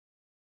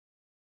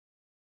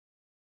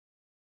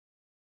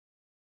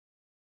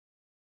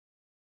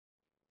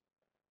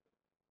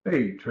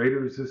Hey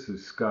traders, this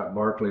is Scott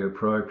Barkley of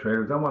ProAct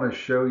Traders. I want to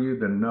show you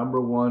the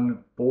 #1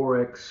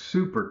 Forex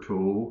Super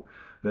tool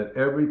that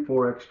every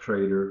Forex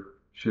trader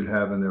should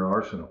have in their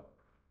arsenal.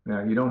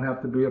 Now, you don't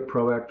have to be a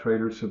ProAct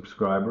Trader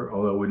subscriber,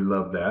 although we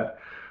love that,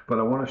 but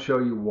I want to show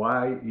you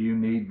why you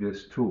need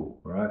this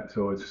tool, right?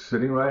 So it's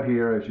sitting right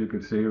here, as you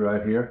can see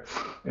right here,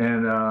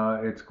 and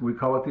we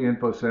call it the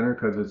Info Center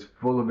because it's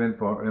full of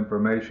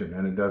information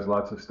and it does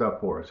lots of stuff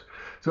for us.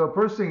 So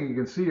first thing you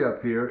can see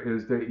up here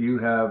is that you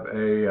have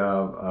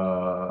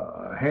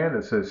a hand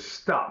that says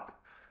stop.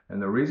 And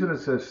the reason it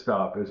says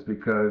stop is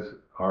because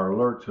our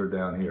alerts are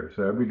down here.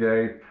 So every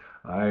day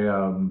I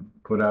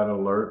put out an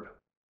alert.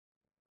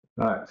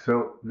 All right,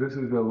 so this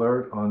is the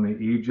alert on the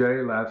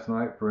EJ last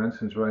night, for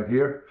instance, right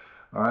here.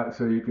 All right,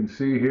 so you can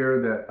see here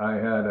that I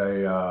had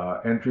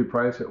a entry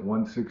price at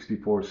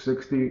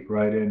 164.60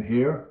 right in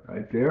here,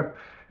 right there,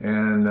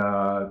 and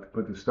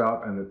put the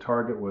stop, and the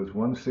target was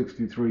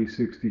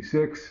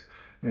 163.66,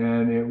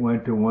 and it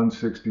went to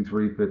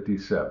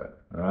 163.57.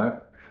 All right,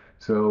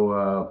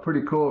 so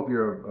pretty cool if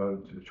you're a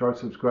chart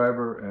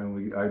subscriber,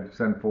 and I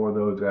send 4 of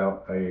those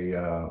out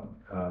a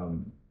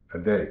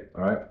day.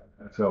 All right,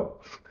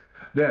 so.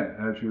 Then,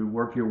 as you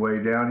work your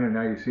way down here,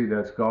 now you see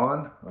that's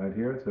gone right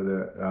here. So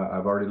that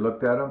I've already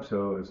looked at them,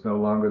 so it's no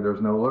longer,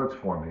 there's no alerts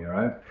for me, all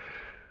right?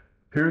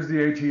 Here's the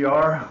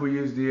ATR. We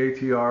use the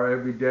ATR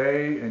every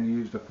day and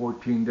use the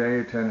 14-day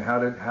attend. How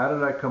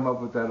did I come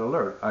up with that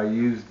alert? I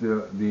used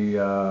the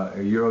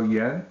Euro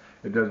Yen.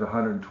 It does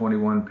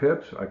 121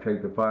 pips. I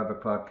take the 5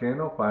 o'clock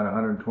candle, find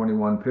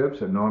 121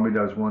 pips. It normally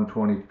does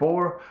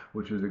 124,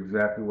 which is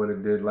exactly what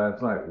it did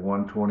last night.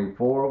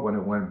 124 when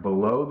it went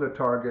below the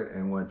target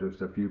and went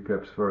just a few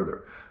pips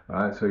further. All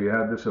right, so you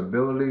have this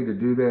ability to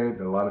do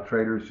that. A lot of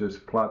traders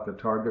just plot the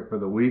target for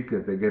the week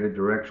if they get it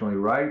directionally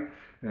right.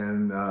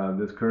 And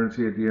this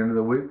currency at the end of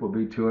the week will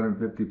be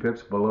 250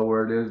 pips below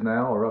where it is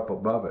now or up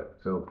above it.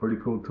 So pretty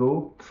cool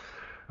tool.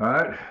 All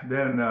right,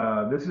 then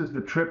this is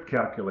the trip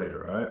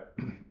calculator, all right?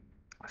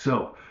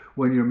 So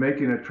when you're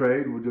making a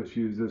trade, we'll just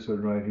use this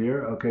one right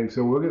here. Okay,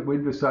 so we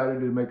decided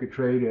to make a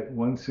trade at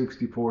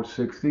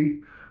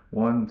 164.60,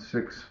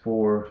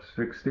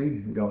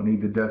 164.60. You don't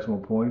need the decimal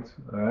points,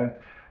 all right?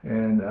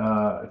 And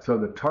so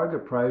the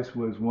target price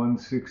was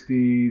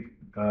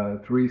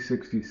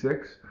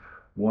 163.66,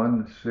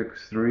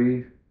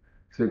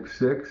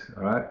 163.66,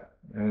 all right?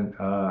 And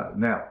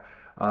now,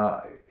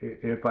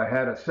 if I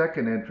had a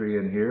second entry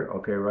in here,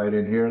 okay, right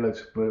in here,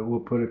 we'll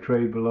put a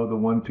trade below the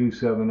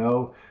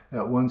 1270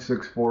 at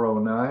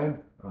 164.09,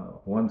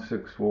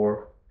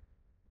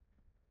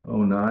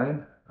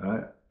 164.09, all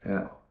right?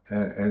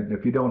 And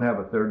if you don't have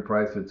a third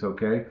price, it's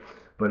okay.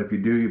 But if you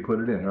do, you put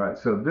it in. All right,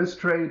 so this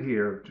trade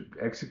here,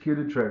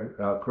 executed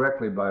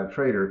correctly by a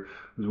trader,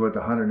 was worth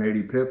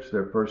 180 pips.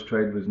 Their first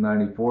trade was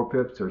 94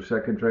 pips. Our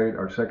second trade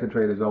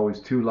is always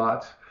 2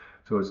 lots.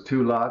 So it's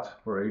 2 lots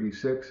for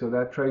 86. So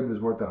that trade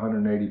was worth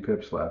 180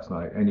 pips last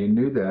night. And you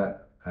knew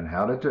that and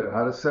how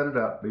to set it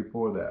up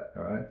before that,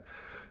 all right?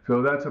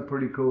 So that's a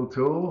pretty cool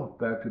tool.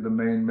 Back to the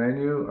main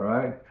menu, all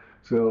right?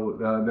 So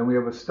then we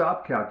have a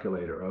stop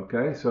calculator,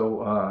 okay?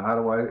 So how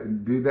do I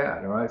do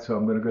that, all right? So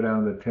I'm going to go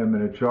down to the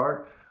 10-minute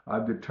chart.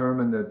 I've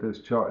determined that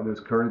this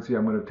currency,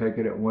 I'm going to take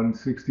it at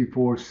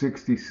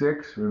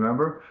 164.66,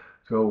 remember?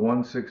 So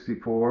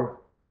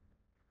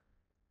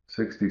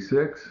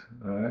 164.66,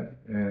 all right?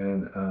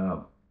 And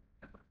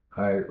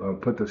I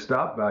put the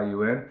stop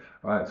value in.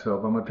 All right, so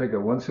if I'm going to take it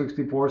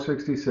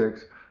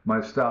 164.66, my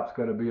stop's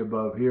got to be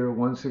above here,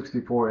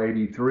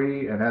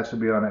 164.83, and has to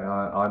be on an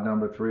odd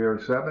number 3 or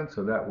 7,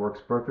 so that works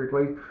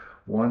perfectly.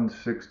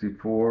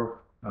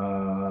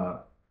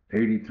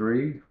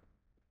 164.83.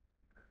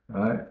 All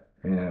right,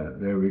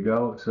 and there we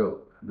go.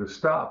 So the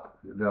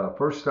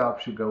first stop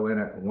should go in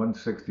at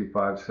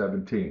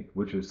 165.17,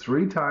 which is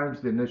 3 times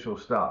the initial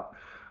stop.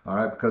 All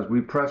right, because we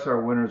press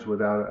our winners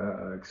without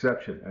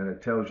exception, and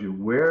it tells you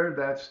where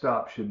that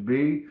stop should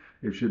be.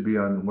 It should be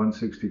on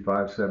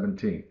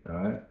 165.17. All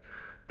right,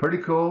 pretty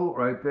cool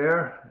right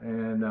there.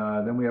 And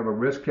then we have a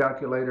risk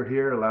calculator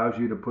here. It allows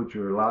you to put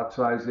your lot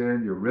size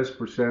in, your risk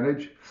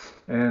percentage,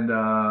 and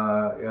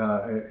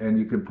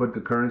you can put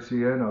the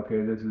currency in.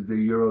 Okay, this is the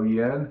Euro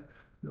Yen.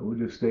 So we'll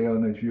just stay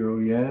on this Euro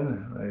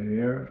Yen right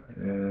here,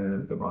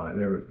 and come on,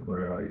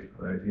 where are you?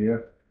 Right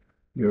here,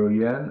 Euro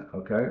Yen.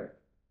 Okay.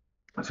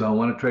 So I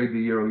want to trade the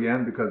Euro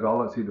Yen because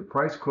the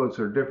price quotes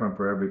are different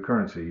for every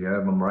currency. You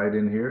have them right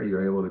in here.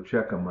 You're able to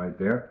check them right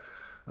there.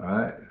 All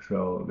right,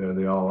 so there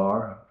they all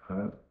are. All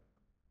right.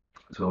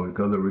 So we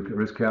go to the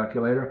risk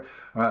calculator.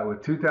 All right,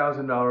 with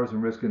 $2,000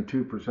 and risking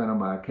 2% of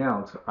my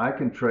accounts, I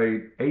can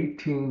trade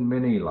 18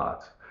 mini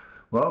lots.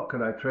 Well,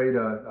 could I trade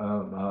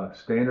a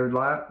standard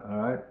lot? All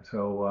right,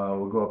 so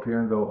we'll go up here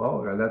and go,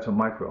 oh, that's a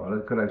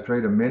micro. Could I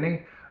trade a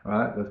mini? All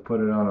right, let's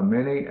put it on a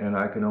mini, and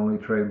I can only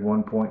trade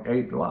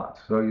 1.8 lots.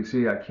 So you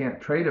see, I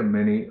can't trade a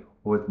mini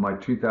with my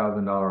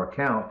 $2,000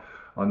 account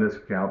on this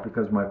account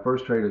because my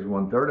first trade is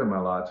 1/3 of my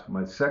lots.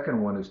 My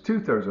second one is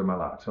 2/3 of my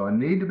lots. So I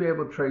need to be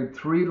able to trade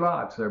 3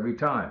 lots every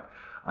time.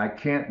 I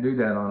can't do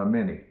that on a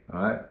mini,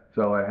 all right?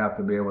 So I have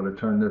to be able to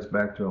turn this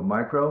back to a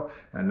micro,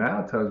 and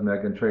now it tells me I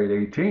can trade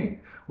 18,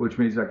 which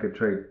means I could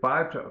trade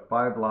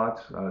five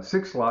lots,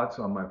 6 lots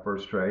on my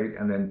first trade,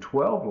 and then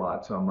 12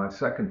 lots on my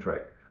second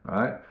trade. All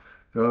right.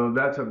 So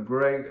that's a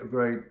great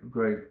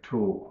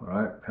tool. All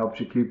right. Helps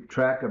you keep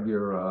track of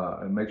your,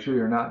 and make sure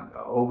you're not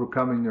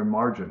overcoming your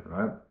margin.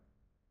 Right.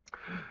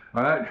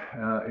 All right,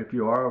 if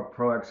you are a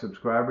ProAct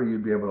subscriber,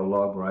 you'd be able to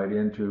log right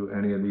into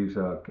any of these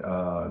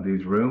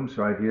rooms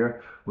right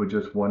here with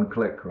just one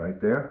click right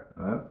there.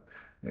 All right?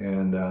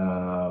 And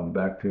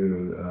back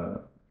to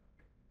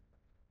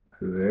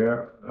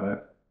there. All right.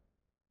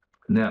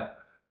 Now,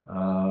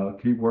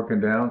 keep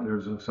working down.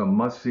 There's some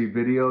must-see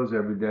videos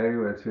every day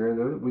right here.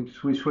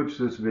 We switch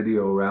this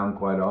video around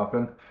quite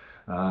often.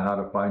 How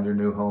to find your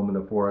new home in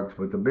the Forex.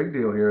 But the big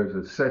deal here is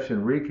a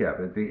session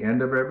recap. At the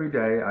end of every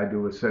day, I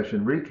do a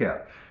session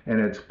recap, and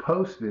it's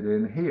posted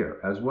in here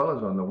as well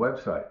as on the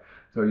website.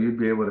 So you'd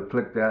be able to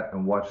click that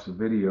and watch the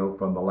video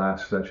from the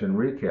last session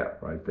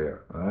recap right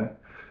there. All right.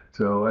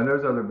 So, and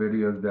there's other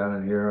videos down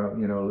in here,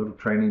 you know, little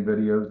training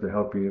videos to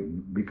help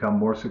you become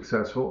more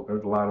successful.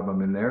 There's a lot of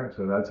them in there.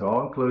 So that's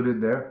all included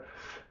there.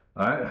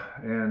 All right,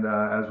 and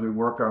as we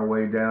work our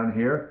way down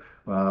here,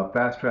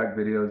 fast track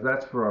videos.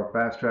 That's for our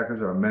fast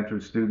trackers, our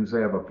mentored students.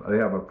 They have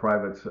a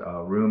private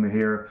room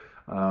here.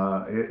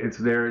 It's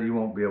there. You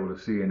won't be able to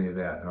see any of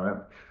that. All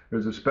right.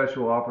 There's a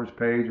special offers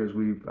page as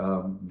we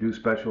do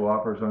special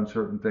offers on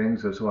certain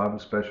things. This will have a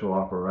special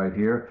offer right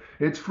here.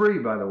 It's free,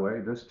 by the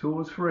way. This tool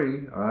is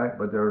free. All right,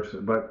 but there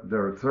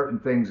are certain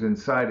things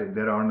inside it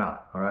that are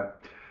not. All right.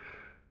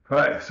 All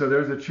right, so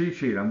there's a cheat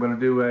sheet. I'm going to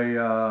do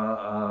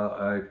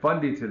a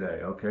fundy today.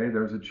 Okay,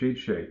 there's a cheat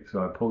sheet.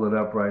 So I pull it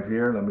up right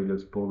here. Let me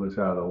just pull this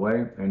out of the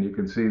way, and you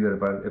can see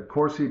that if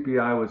core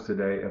CPI was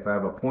today, if I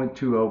have a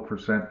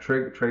 0.20%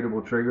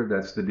 tradable trigger,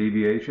 that's the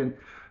deviation.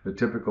 The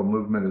typical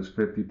movement is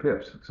 50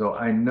 pips. So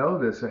I know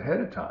this ahead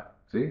of time.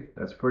 See,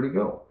 that's pretty good.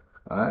 All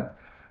right,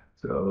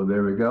 so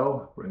there we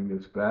go. Bring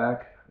this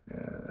back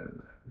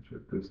and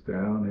put this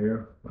down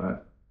here. All right.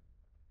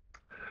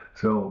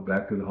 So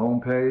back to the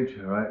home page.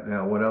 All right,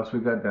 now what else we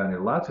got down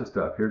here? Lots of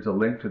stuff. Here's a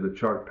link to the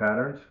chart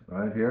patterns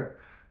right here.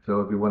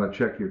 So if you want to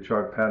check your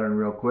chart pattern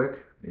real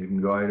quick, you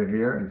can go right in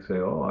here and say,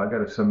 oh, I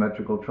got a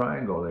symmetrical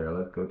triangle there.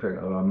 Let's go take,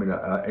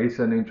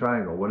 ascending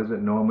triangle. What does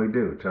it normally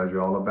do? It tells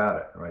you all about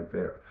it right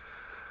there.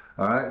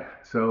 All right,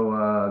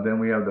 so then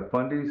we have the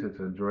fundies. It's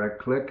a direct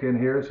click in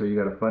here. So you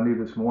got a fundy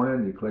this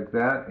morning. You click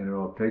that and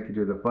it'll take you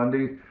to the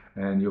fundy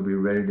and you'll be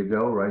ready to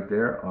go right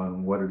there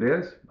on what it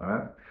is. All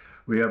right.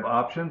 We have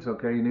options.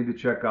 Okay, you need to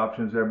check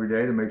options every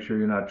day to make sure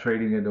you're not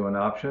trading into an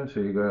option. So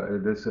you go.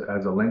 This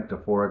has a link to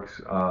Forex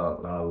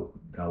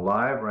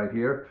Live right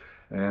here,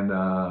 and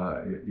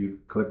you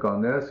click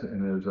on this,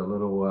 and there's a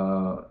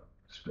little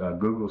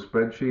Google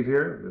spreadsheet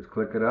here. Just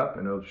click it up,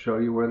 and it'll show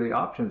you where the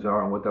options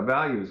are and what the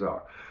values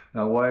are.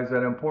 Now, why is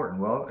that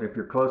important? Well, if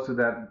you're close to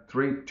that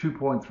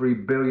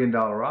 $2.3 billion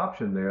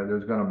option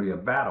there's going to be a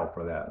battle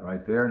for that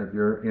right there, and if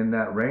you're in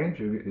that range,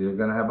 you're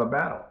going to have a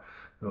battle.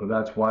 So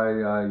that's why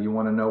you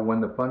want to know when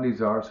the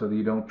fundies are so that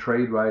you don't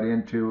trade right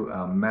into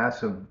a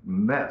massive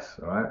mess,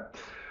 all right?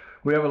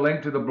 We have a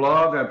link to the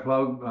blog. I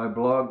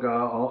blog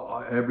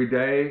every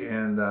day,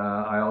 and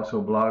I also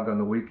blog on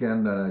the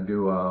weekend. I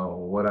do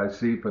what I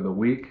see for the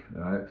week,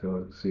 all right?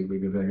 So let's see if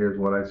we can, here's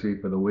what I see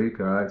for the week,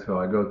 all right? So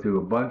I go through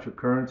a bunch of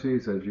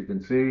currencies, as you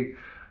can see.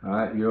 All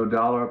right, euro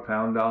dollar,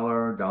 pound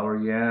dollar, dollar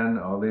yen,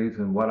 all these,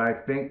 and what I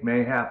think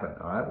may happen.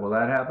 All right, will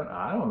that happen?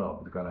 I don't know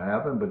if it's going to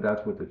happen, but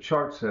that's what the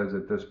chart says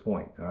at this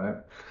point. All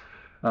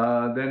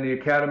right. Then the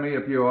Academy,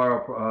 if you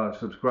are a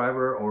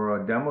subscriber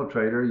or a demo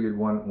trader, you'd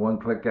want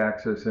one-click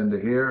access into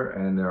here.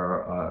 And there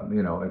are,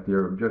 you know, if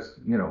you're just,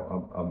 you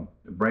know,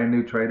 a brand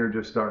new trader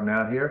just starting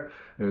out here,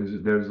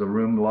 there's the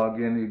room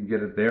login. You can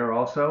get it there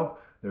also.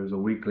 There's a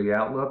weekly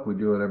outlook. We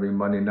do it every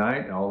Monday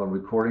night. All the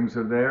recordings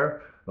are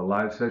there. The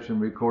live session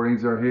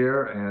recordings are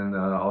here, and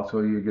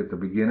also you get the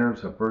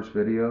beginners, the first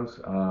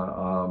videos,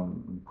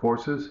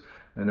 courses,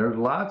 and there's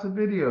lots of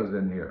videos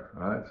in here.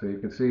 All right, so you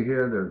can see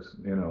here, there's,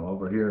 you know,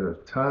 over here,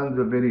 there's tons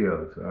of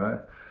videos. All right,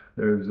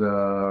 there's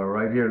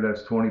right here,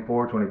 that's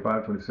 24,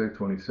 25, 26,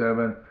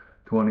 27,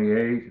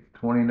 28,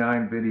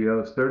 29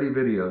 videos, 30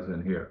 videos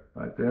in here,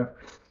 right there.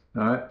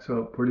 All right,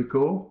 so pretty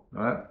cool.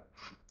 All right.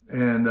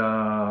 And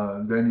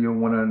then you'll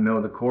want to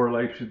know the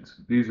correlations.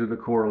 These are the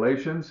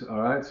correlations. All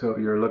right. So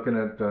you're looking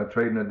at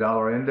trading a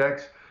dollar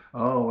index.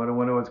 Oh, I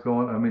don't know what's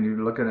going on. I mean,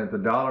 you're looking at the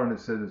dollar and it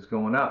says it's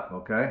going up.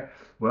 Okay.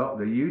 Well,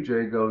 the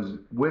UJ goes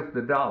with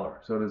the dollar.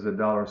 So does the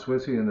dollar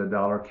Swissy and the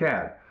dollar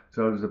CAD.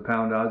 So does the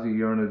pound Aussie,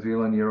 euro New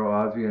Zealand, euro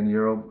Aussie, and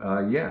euro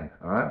yen.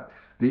 All right.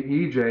 The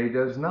EJ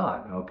does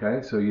not.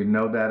 Okay. So you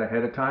know that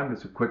ahead of time.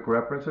 It's a quick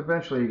reference.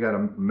 Eventually, you got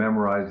to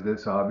memorize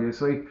this,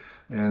 obviously.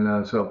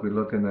 And so if we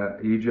look in the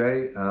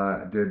EJ,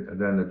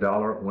 then the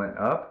dollar went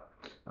up.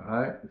 All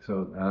right,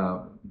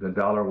 so the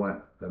dollar went,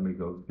 let me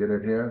go get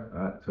it here.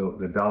 All right, so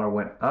the dollar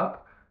went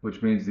up,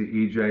 which means the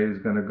EJ is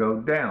going to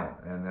go down.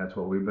 And that's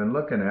what we've been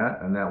looking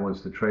at. And that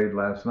was the trade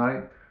last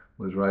night,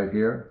 was right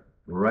here.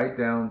 right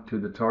down to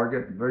the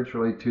target,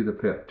 virtually to the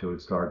pip, to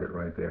its target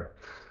right there.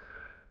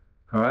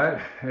 All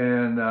right,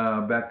 and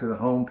back to the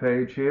home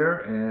page here,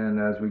 and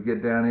as we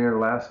get down here,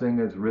 last thing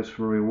is risk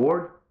for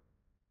reward.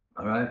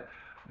 All right,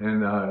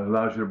 and it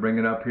allows you to bring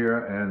it up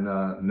here and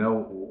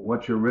know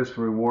what your risk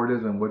reward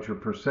is and what your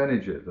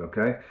percentage is.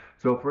 Okay,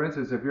 so for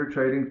instance, if you're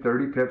trading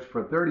 30 pips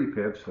for 30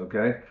 pips,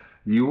 okay,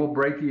 you will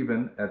break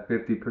even at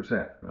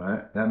 50%.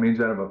 Right, that means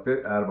out of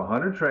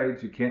 100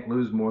 trades, you can't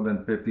lose more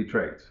than 50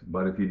 trades.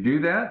 But if you do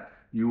that,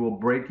 you will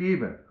break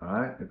even. All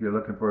right, if you're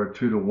looking for a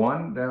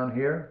 2-to-1 down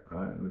here, all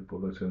right, let me pull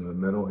this in the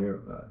middle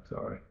here.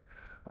 Sorry.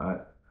 All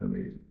right, let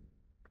me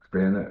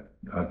expand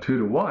that.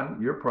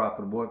 2-to-1, you're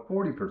profitable at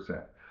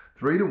 40%.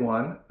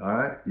 3-to-1, all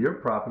right, you're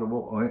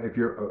profitable.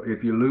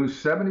 If you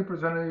lose 70%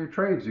 of your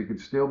trades, you could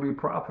still be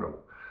profitable.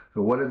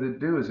 So what does it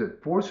do is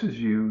it forces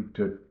you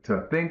to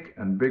think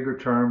in bigger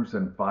terms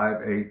than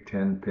 5, 8,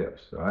 10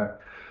 pips, all right?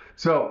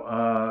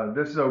 So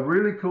this is a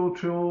really cool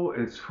tool.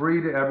 It's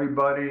free to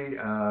everybody.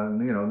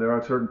 You know, there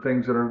are certain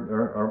things that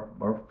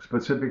are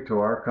specific to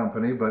our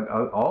company, but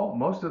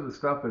most of the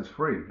stuff is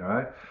free, all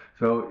right?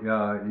 So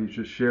you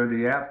just share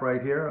the app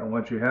right here, and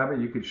once you have it,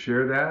 you could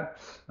share that,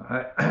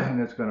 and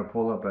it's going to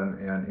pull up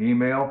an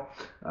email,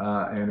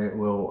 and it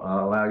will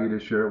allow you to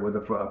share it with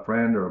a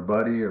friend or a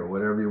buddy or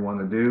whatever you want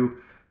to do,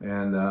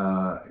 and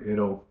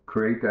it'll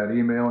create that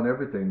email and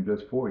everything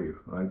just for you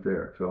right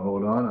there. So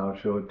hold on, I'll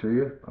show it to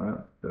you. All right,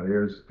 so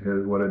here's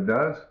what it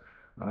does.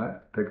 All right,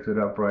 picks it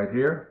up right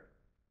here.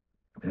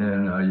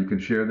 And you can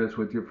share this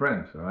with your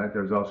friends. All right.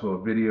 There's also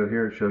a video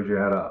here. It shows you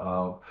how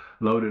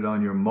to load it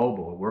on your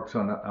mobile. It works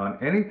on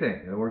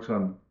anything. It works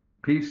on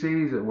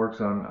PCs. It works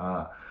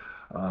on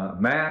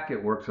Mac.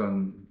 It works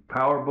on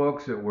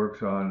PowerBooks. It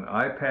works on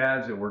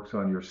iPads. It works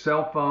on your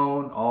cell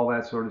phone. All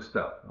that sort of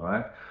stuff. All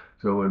right.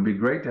 So it would be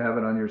great to have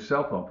it on your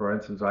cell phone. For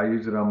instance, I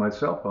use it on my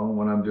cell phone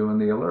when I'm doing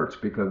the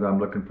alerts because I'm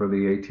looking for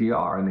the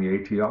ATR, and the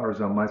ATR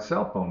is on my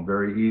cell phone.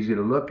 Very easy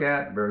to look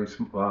at. Very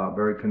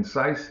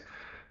concise.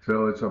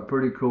 So it's a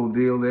pretty cool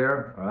deal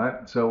there. All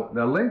right. So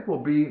the link will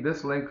be,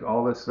 this link,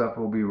 all this stuff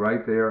will be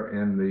right there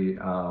in the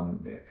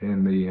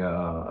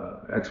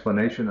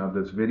explanation of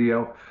this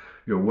video.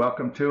 You're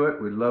welcome to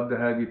it. We'd love to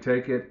have you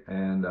take it,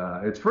 and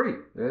it's free.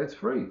 It's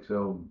free.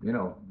 So, you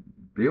know,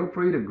 feel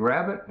free to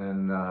grab it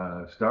and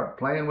start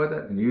playing with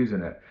it and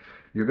using it.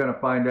 You're going to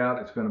find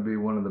out it's going to be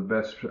one of the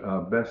best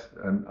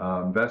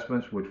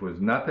investments, which was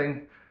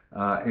nothing,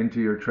 into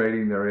your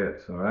trading there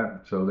is. All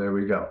right. So there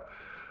we go.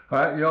 All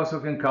right, you also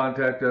can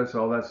contact us,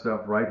 all that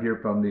stuff right here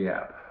from the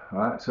app. All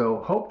right, so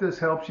hope this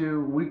helps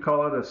you. We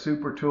call it a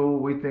super tool.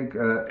 We think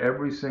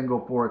every single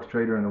Forex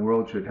trader in the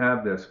world should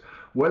have this.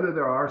 Whether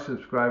there are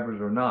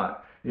subscribers or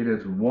not, it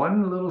is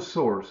one little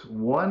source,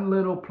 one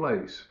little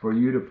place for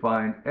you to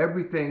find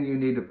everything you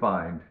need to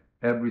find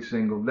every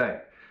single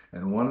day.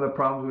 And one of the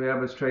problems we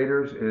have as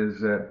traders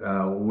is that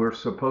we're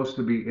supposed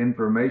to be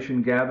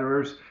information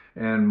gatherers,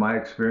 and my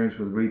experience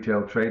with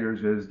retail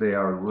traders is they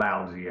are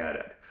lousy at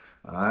it.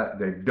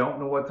 They don't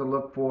know what to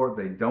look for,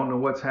 they don't know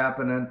what's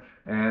happening,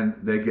 and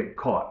they get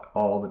caught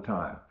all the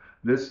time.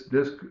 This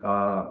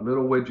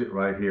little widget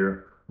right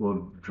here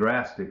will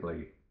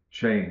drastically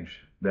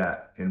change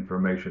that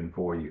information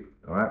for you.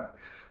 All right.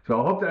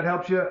 So I hope that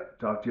helps you.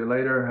 Talk to you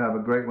later. Have a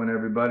great one,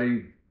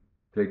 everybody.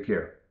 Take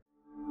care.